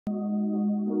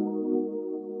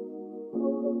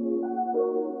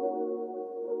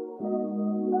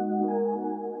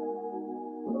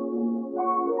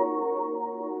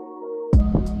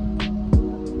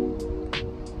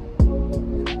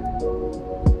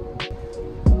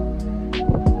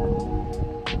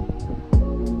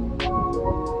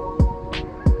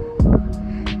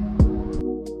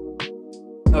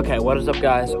Okay, what is up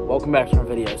guys? Welcome back to our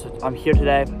video. So I'm here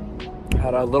today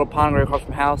at a little pond right across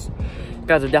from the house. You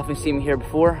guys have definitely seen me here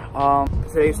before.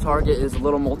 Today's target is a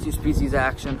little multi-species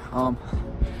action.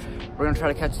 We're gonna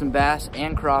try to catch some bass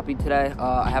and crappie today.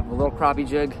 I have a little crappie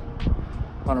jig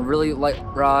on a really light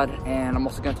rod, and I'm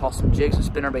also gonna toss some jigs and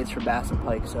spinner baits for bass and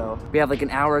pike. So we have like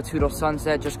an hour or two till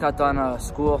sunset. Just got done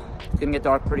school. It's gonna get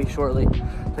dark pretty shortly.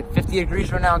 It's like 50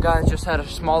 degrees right now, guys. Just had a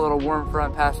small little warm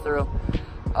front pass through.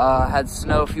 Had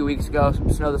snow a few weeks ago, some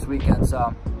snow this weekend,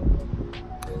 so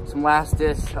some last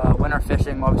ditch winter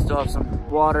fishing while we still have some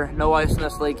water. No ice in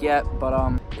this lake yet, but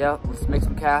yeah, let's make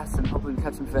some casts and hopefully we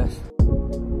catch some fish.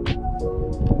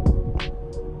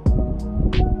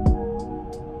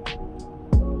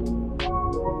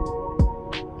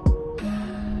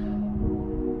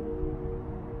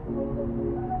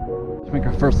 Let's make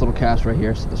our first little cast right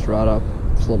here. Set this rod up.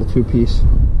 It's a little two-piece.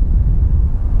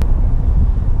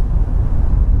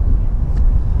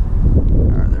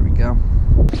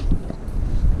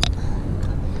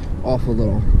 Off a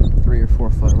little 3 or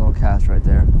 4 foot little cast right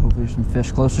there. Hopefully some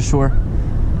fish close to shore.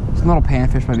 Some little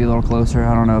panfish might be a little closer.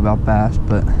 I don't know about bass,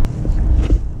 but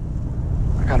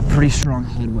I got a pretty strong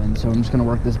headwind, so I'm just gonna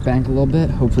work this bank a little bit.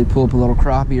 Hopefully pull up a little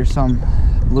crappie or some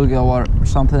bluegill water or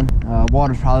something.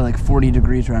 Water's probably like 40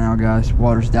 degrees right now, guys.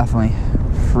 Water's definitely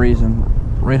freezing.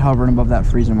 Right hovering above that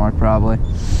freezing mark probably.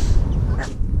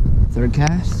 Third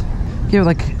cast. Give it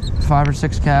like 5 or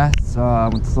 6 casts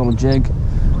with this little jig.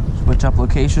 Switch up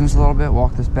locations a little bit,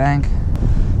 walk this bank.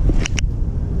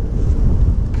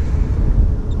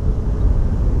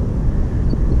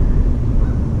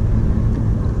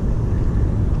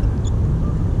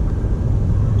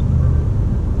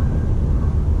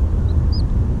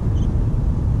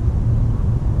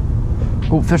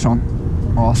 Oh, fish on.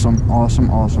 Awesome, awesome,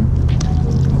 awesome.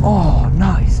 Oh,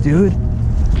 nice, dude.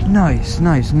 Nice,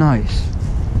 nice, nice.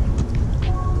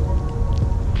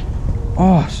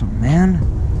 Awesome, man.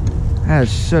 That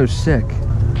is so sick.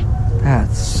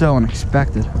 That's so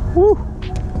unexpected. Woo!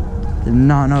 Did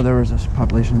not know there was a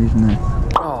population of these in there.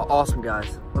 Oh, awesome,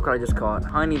 guys. Look what I just caught.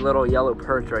 Tiny little yellow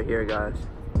perch right here, guys.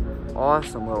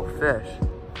 Awesome little fish.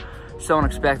 So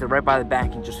unexpected, right by the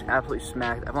bank, and just absolutely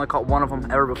smacked. I've only caught one of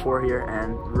them ever before here,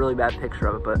 and really bad picture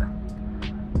of it, but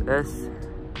this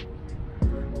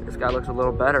guy looks a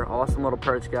little better. Awesome little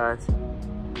perch, guys.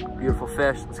 Beautiful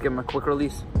fish. Let's give him a quick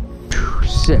release.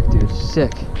 Sick, dude,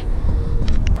 sick.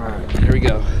 All right, here we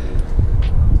go.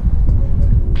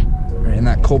 Right in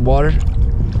that cold water.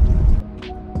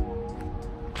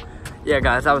 Yeah,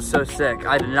 guys, that was so sick.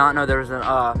 I did not know there was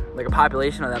like a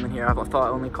population of them in here. I thought I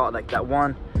only caught like that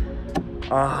one.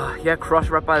 Yeah,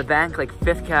 crushed right by the bank, like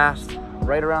 5th cast,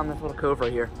 right around this little cove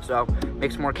right here. So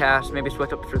make some more casts, maybe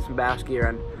switch up for some bass gear,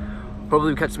 and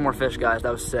hopefully we catch some more fish, guys.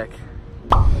 That was sick.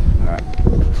 All right,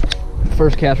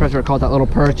 first cast right there, I caught that little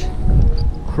perch.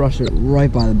 Crushed it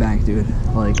right by the bank, dude.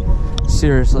 Like,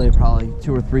 seriously, probably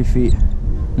 2 or 3 feet.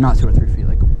 Not 2 or 3 feet,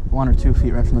 like 1 or 2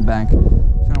 feet right from the bank.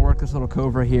 Just gonna work this little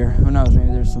cove right here. Who knows,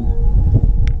 maybe there's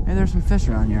some fish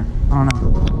around here. I don't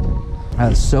know.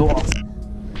 That is so awesome.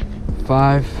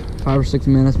 5 or 6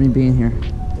 minutes me being here.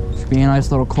 Should be a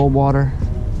nice little cold water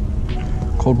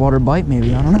bite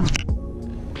maybe, I don't know.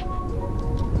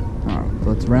 All right,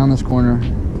 let's round this corner,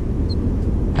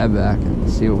 head back and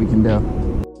see what we can do.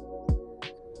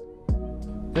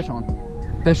 Fish on.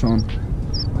 Fish on.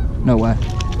 No way.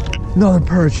 Another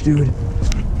perch, dude.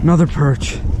 Another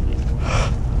perch.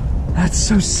 That's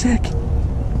so sick.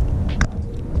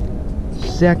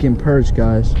 Second perch,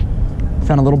 guys.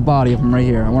 Found a little body of them right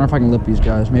here. I wonder if I can lip these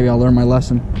guys. Maybe I'll learn my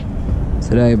lesson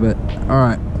today, but all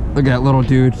right. Look at that little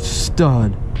dude.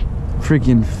 Stud.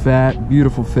 Freaking fat,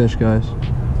 beautiful fish, guys.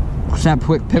 Snap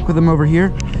quick pick with him over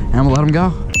here, and we'll let him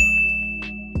go.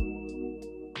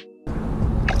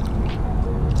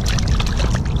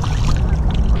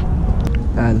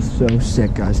 That is so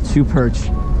sick, guys. 2 perch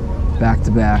back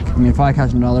to back. I mean, if I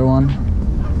catch another one,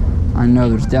 I know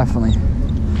there's definitely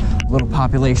a little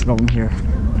population of them here.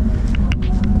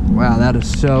 Wow, that is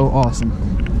so awesome.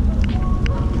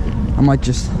 I might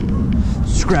just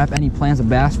scrap any plans of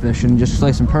bass fishing and just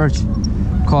slay some perch.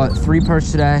 Caught 3 perch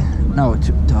today. No,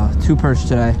 2 perch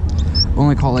today.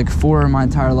 Only caught like 4 in my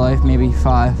entire life, maybe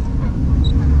 5.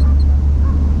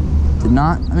 Did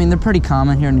not, I mean, they're pretty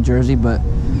common here in New Jersey, but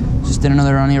just didn't know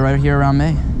they were right here around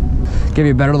me. Give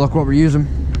you a better look what we're using.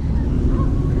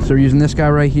 So we're using this guy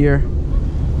right here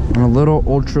on a little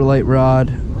ultralight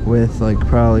rod with like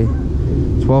probably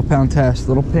 12-pound test,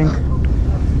 little pink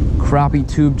crappie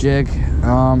tube jig.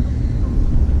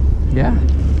 Yeah,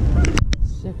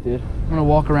 sick, dude. I'm gonna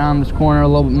walk around this corner a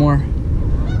little bit more,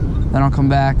 then I'll come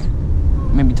back,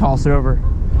 maybe toss it over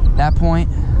that point,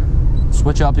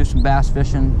 switch up, do some bass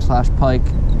fishing / pike,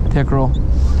 pickerel,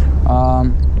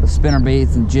 with spinner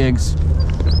baits and jigs.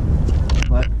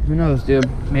 But who knows, dude?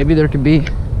 Maybe there could be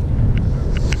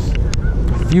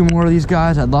a few more of these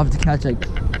guys. I'd love to catch like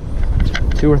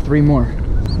 2 or 3 more.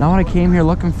 Not what I came here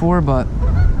looking for, but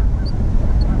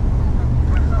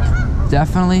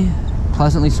definitely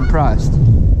pleasantly surprised.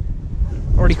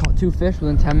 Already caught 2 fish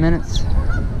within 10 minutes,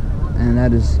 and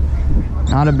that is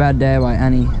not a bad day by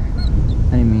any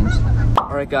means.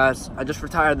 All right, guys, I just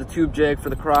retired the tube jig for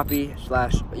the crappie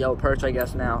 / yellow perch, I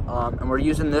guess now, and we're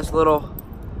using this little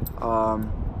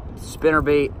spinner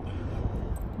bait,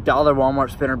 $1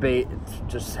 Walmart spinner bait. It's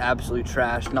just absolute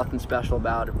trash, nothing special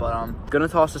about it, but I'm gonna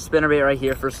toss the spinner bait right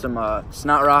here for some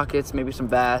snot rockets, maybe some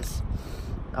bass.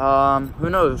 Who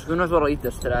knows what'll eat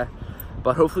this today,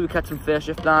 but hopefully we catch some fish.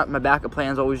 If not, my backup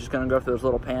plan is always just gonna go for those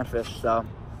little panfish. So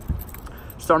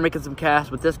start making some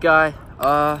casts with this guy.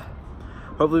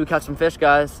 Hopefully we catch some fish,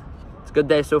 guys. It's a good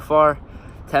day so far.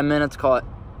 10 minutes, caught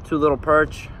 2 little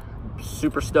perch.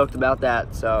 Super stoked about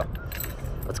that. So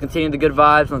let's continue the good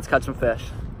vibes and let's catch some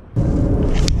fish.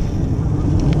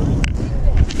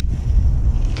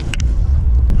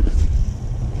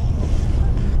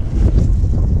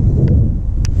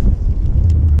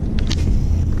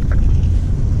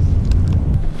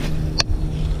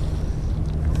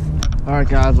 All right,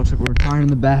 guys, looks like we're tying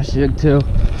the bass jig too.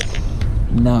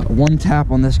 Not 1 tap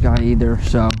on this guy either,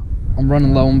 so I'm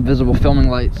running low on visible filming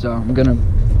light, so I'm gonna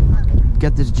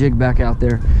get this jig back out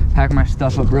there, pack my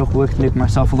stuff up real quick to make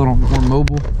myself a little more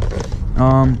mobile.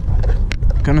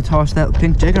 Gonna toss that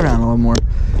pink jig around a little more.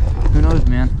 Who knows,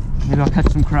 man? Maybe I'll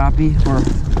catch some crappie, or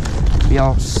maybe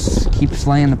I'll keep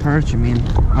slaying the perch. I mean,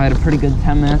 I had a pretty good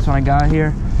 10 minutes when I got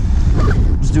here.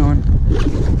 I was doing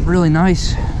really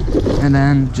nice, and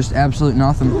then just absolute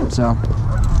nothing. So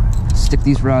stick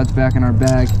these rods back in our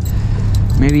bag.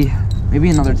 Maybe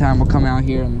another time we'll come out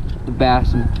here and the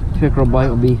bass and pickerel bite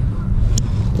will be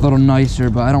a little nicer,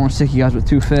 but I don't want to stick you guys with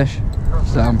 2 fish.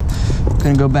 So I'm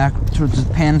gonna go back towards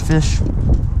the panfishing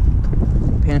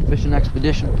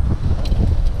expedition.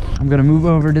 I'm gonna move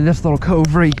over to this little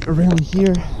cove right around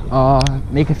here,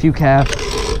 make a few casts.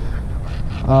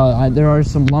 There are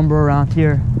some lumber around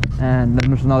here, and then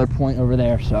there's another point over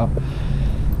there, so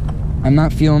I'm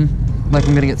not feeling like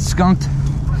I'm gonna get skunked,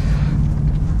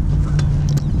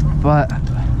 but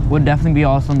would definitely be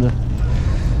awesome to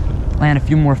land a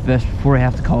few more fish before I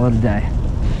have to call it a day.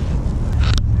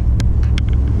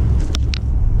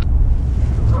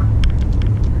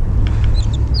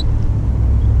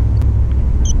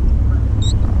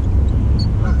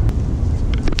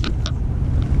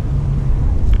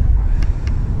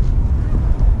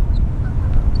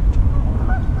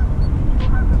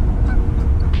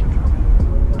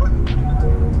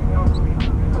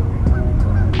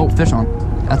 Oh, fish on.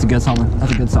 That's a good something.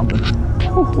 That's a good something. I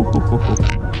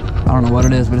don't know what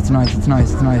it is, but it's nice. It's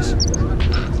nice. It's nice.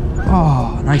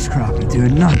 Oh, nice crappie,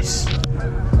 dude. Nice.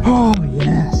 Oh,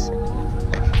 yes.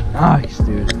 Nice,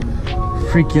 dude.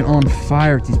 Freaking on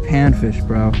fire with these panfish,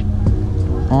 bro.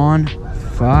 On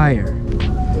fire.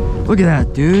 Look at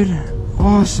that, dude.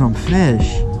 Awesome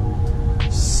fish.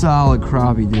 Solid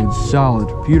crappie, dude. Solid.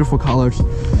 Beautiful colors.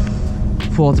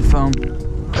 Pull out the foam.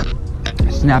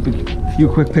 Snap a few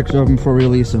quick pictures of them before we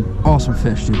release them. Awesome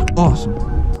fish, dude. Awesome.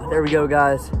 There we go,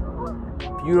 guys.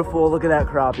 Beautiful. Look at that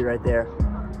crappie right there.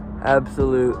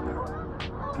 Absolute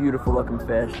beautiful looking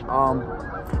fish.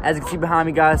 As you can see behind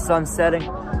me, guys, sun's setting.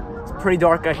 It's pretty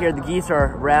dark out here. The geese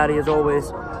are rowdy as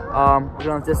always. We're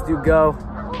gonna let this dude go.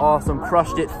 Awesome.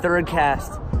 Crushed it. 3rd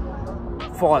cast.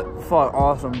 Fought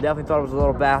awesome. Definitely thought it was a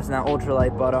little bass in that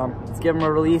ultralight, but let's give him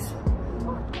a release.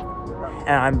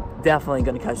 And I'm definitely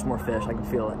gonna catch some more fish. I can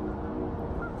feel it.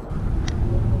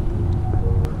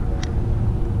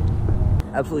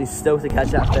 Absolutely stoked to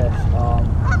catch that fish.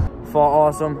 Fought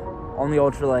awesome on the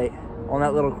ultralight, on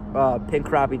that little pink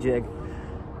crappie jig.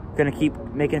 Gonna keep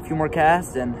making a few more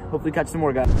casts and hopefully catch some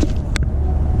more, guys.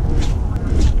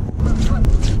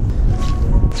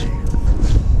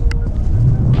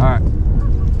 All right,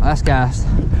 last cast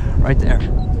right there.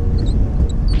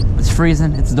 It's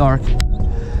freezing, it's dark.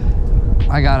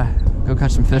 I gotta go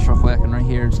catch some fish real quick, and right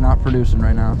here it's not producing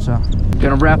right now, so I'm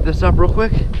gonna wrap this up real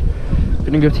quick.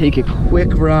 Gonna go take a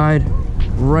quick ride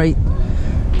right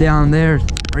down there,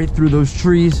 right through those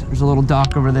trees. There's a little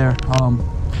dock over there,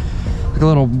 like a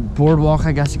little boardwalk,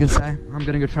 I guess you could say. I'm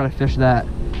gonna go try to fish that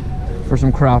for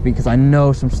some crappie, because I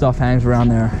know some stuff hangs around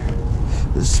there,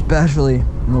 especially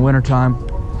in the wintertime.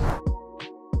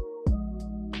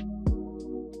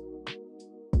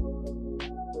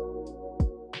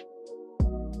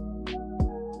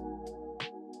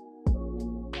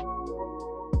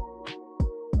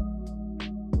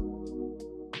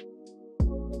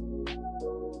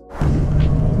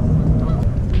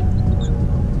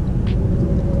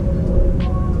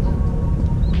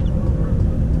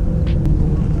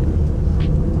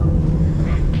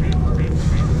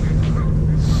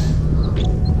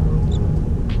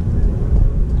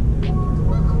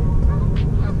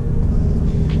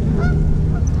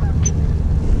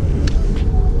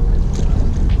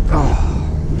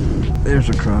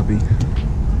 There's a crappie.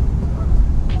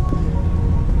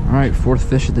 All right, fourth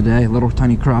fish of the day. Little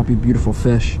tiny crappie, beautiful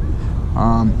fish.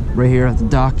 Right here at the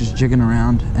dock, just jigging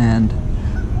around and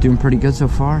doing pretty good so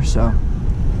far. So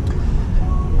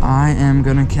I am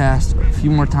gonna cast a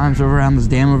few more times over around this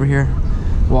dam over here,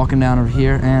 walking down over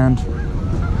here, and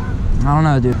I don't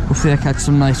know, dude. Hopefully I catch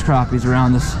some nice crappies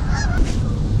around this.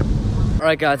 All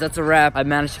right, guys, that's a wrap. I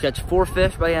managed to catch 4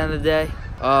 fish by the end of the day.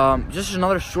 Just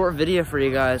another short video for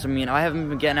you guys. I mean, I haven't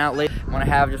been getting out late. When I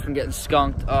have, just been getting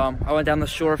skunked. I went down the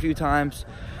shore a few times.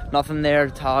 Nothing there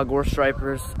to tog or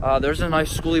stripers. There's a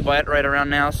nice schoolie bite right around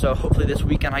now, so hopefully this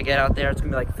weekend I get out there. It's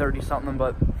gonna be like 30 something,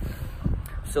 but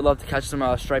still love to catch some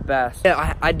striped bass.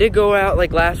 Yeah, I did go out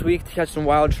like last week to catch some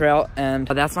wild trout, and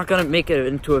that's not gonna make it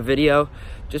into a video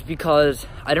just because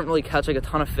I didn't really catch like a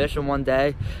ton of fish in one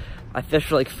day. I fished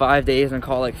for like 5 days and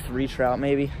caught like 3 trout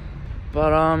maybe.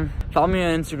 But follow me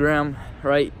on Instagram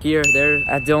right here, there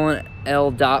at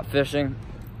DillonL.fishing.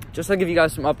 Just to give you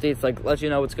guys some updates, like let you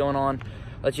know what's going on,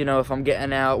 let you know if I'm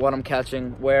getting out, what I'm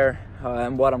catching, where,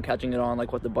 and what I'm catching it on,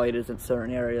 like what the bite is in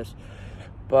certain areas.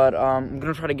 But I'm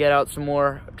gonna try to get out some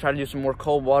more, try to do some more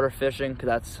cold water fishing, because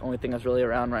that's the only thing that's really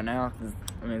around right now.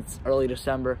 I mean, it's early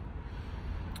December.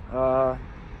 Yeah,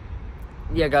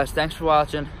 guys, thanks for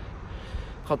watching.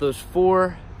 Caught those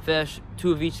 4 fish,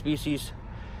 2 of each species,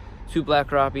 2 black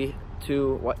crappie,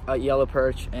 2 yellow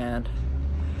perch, and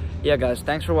yeah, guys,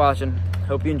 thanks for watching.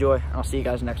 Hope you enjoy. I'll see you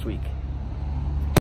guys next week.